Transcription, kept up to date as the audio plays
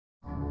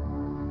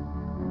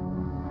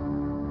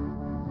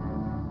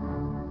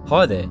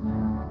Hi there,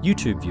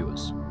 YouTube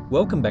viewers.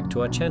 Welcome back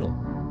to our channel.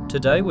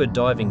 Today we're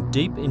diving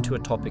deep into a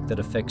topic that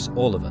affects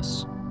all of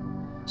us: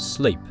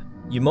 sleep.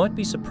 You might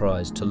be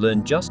surprised to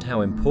learn just how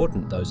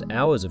important those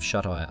hours of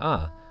shut-eye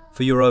are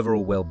for your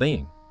overall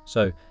well-being.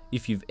 So,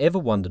 if you've ever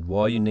wondered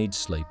why you need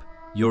sleep,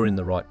 you're in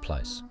the right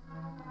place.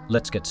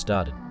 Let's get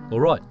started.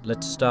 Alright,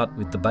 let's start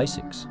with the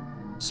basics.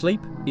 Sleep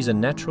is a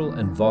natural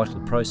and vital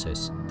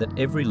process that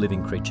every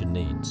living creature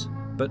needs.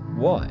 But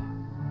why?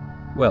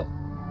 Well,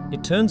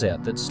 it turns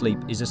out that sleep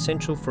is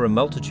essential for a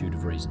multitude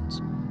of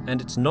reasons,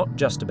 and it's not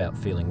just about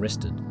feeling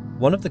rested.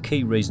 One of the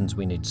key reasons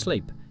we need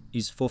sleep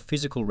is for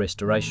physical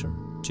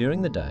restoration.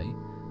 During the day,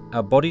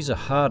 our bodies are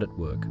hard at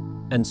work,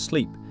 and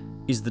sleep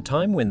is the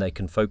time when they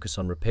can focus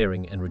on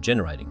repairing and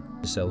regenerating.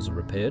 The cells are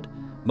repaired,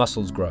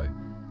 muscles grow,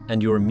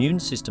 and your immune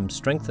system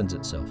strengthens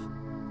itself,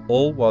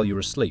 all while you're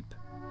asleep.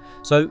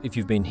 So if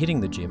you've been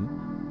hitting the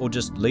gym or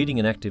just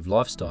leading an active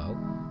lifestyle,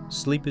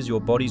 sleep is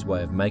your body's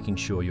way of making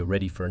sure you're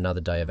ready for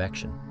another day of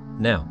action.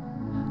 Now,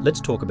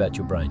 let's talk about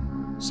your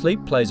brain.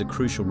 Sleep plays a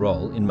crucial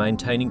role in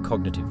maintaining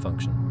cognitive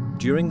function.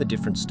 During the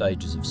different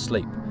stages of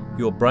sleep,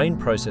 your brain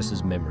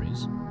processes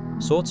memories,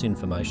 sorts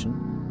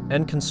information,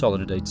 and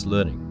consolidates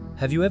learning.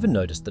 Have you ever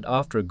noticed that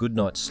after a good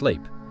night's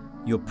sleep,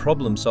 your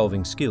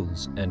problem-solving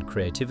skills and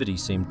creativity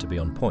seem to be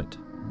on point?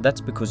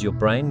 That's because your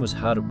brain was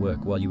hard at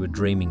work while you were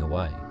dreaming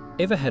away.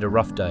 Ever had a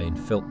rough day and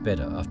felt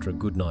better after a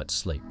good night's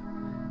sleep?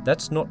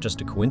 That's not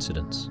just a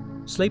coincidence.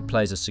 Sleep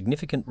plays a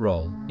significant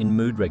role in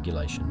mood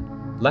regulation.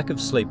 Lack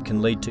of sleep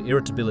can lead to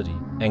irritability,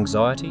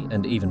 anxiety,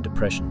 and even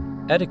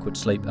depression. Adequate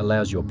sleep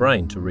allows your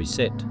brain to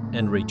reset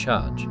and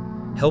recharge,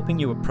 helping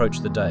you approach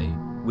the day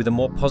with a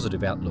more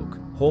positive outlook.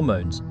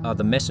 Hormones are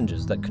the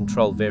messengers that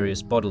control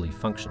various bodily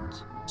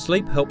functions.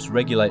 Sleep helps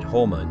regulate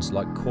hormones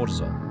like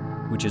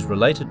cortisol, which is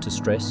related to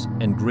stress,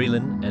 and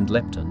ghrelin and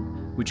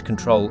leptin, which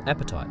control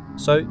appetite.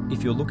 So,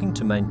 if you're looking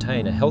to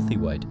maintain a healthy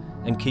weight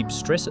and keep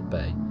stress at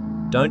bay,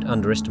 don't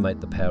underestimate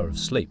the power of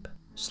sleep.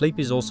 Sleep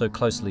is also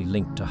closely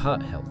linked to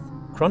heart health.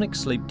 Chronic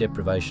sleep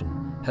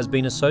deprivation has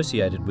been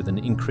associated with an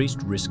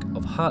increased risk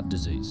of heart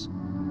disease,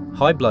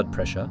 high blood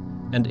pressure,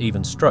 and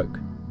even stroke.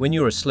 When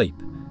you're asleep,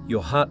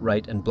 your heart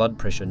rate and blood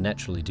pressure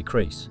naturally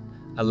decrease,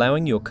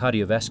 allowing your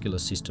cardiovascular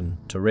system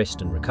to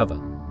rest and recover.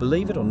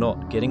 Believe it or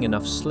not, getting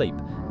enough sleep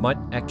might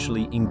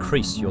actually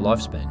increase your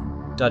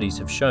lifespan. Studies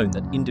have shown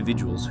that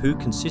individuals who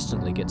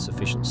consistently get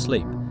sufficient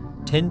sleep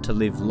tend to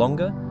live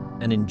longer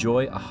and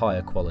enjoy a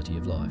higher quality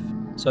of life.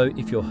 So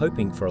if you're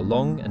hoping for a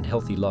long and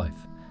healthy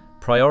life,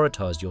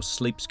 prioritize your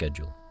sleep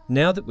schedule.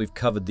 Now that we've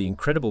covered the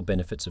incredible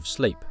benefits of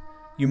sleep,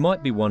 you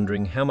might be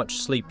wondering how much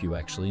sleep you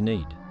actually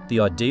need. The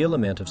ideal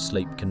amount of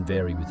sleep can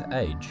vary with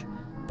age,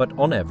 but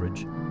on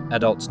average,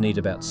 adults need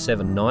about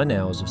 7-9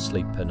 hours of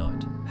sleep per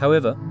night.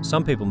 However,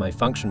 some people may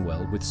function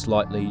well with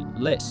slightly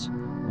less,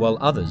 while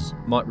others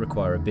might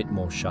require a bit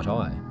more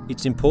shut-eye.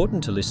 It's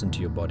important to listen to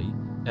your body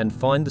and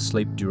find the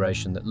sleep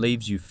duration that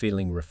leaves you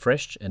feeling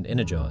refreshed and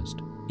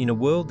energized. In a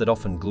world that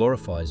often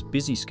glorifies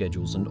busy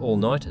schedules and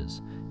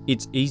all-nighters,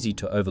 it's easy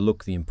to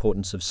overlook the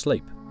importance of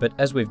sleep. But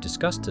as we've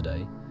discussed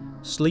today,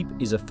 sleep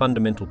is a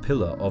fundamental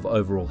pillar of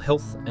overall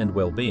health and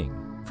well-being.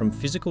 From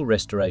physical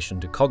restoration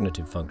to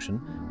cognitive function,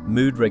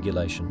 mood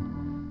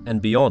regulation,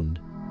 and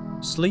beyond,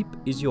 sleep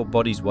is your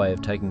body's way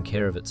of taking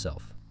care of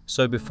itself.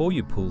 So before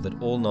you pull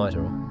that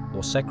all-nighter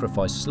or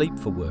sacrifice sleep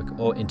for work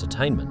or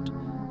entertainment,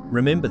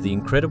 remember the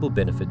incredible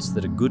benefits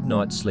that a good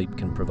night's sleep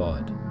can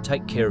provide.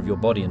 Take care of your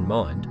body and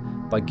mind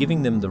by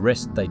giving them the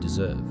rest they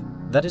deserve.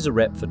 That is a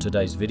wrap for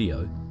today's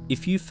video.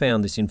 If you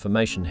found this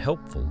information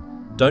helpful,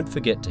 don't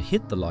forget to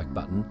hit the like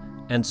button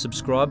and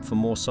subscribe for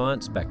more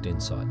science-backed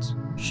insights.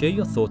 Share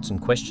your thoughts and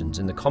questions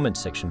in the comments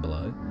section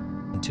below.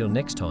 Until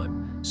next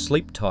time,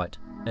 sleep tight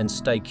and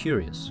stay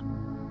curious.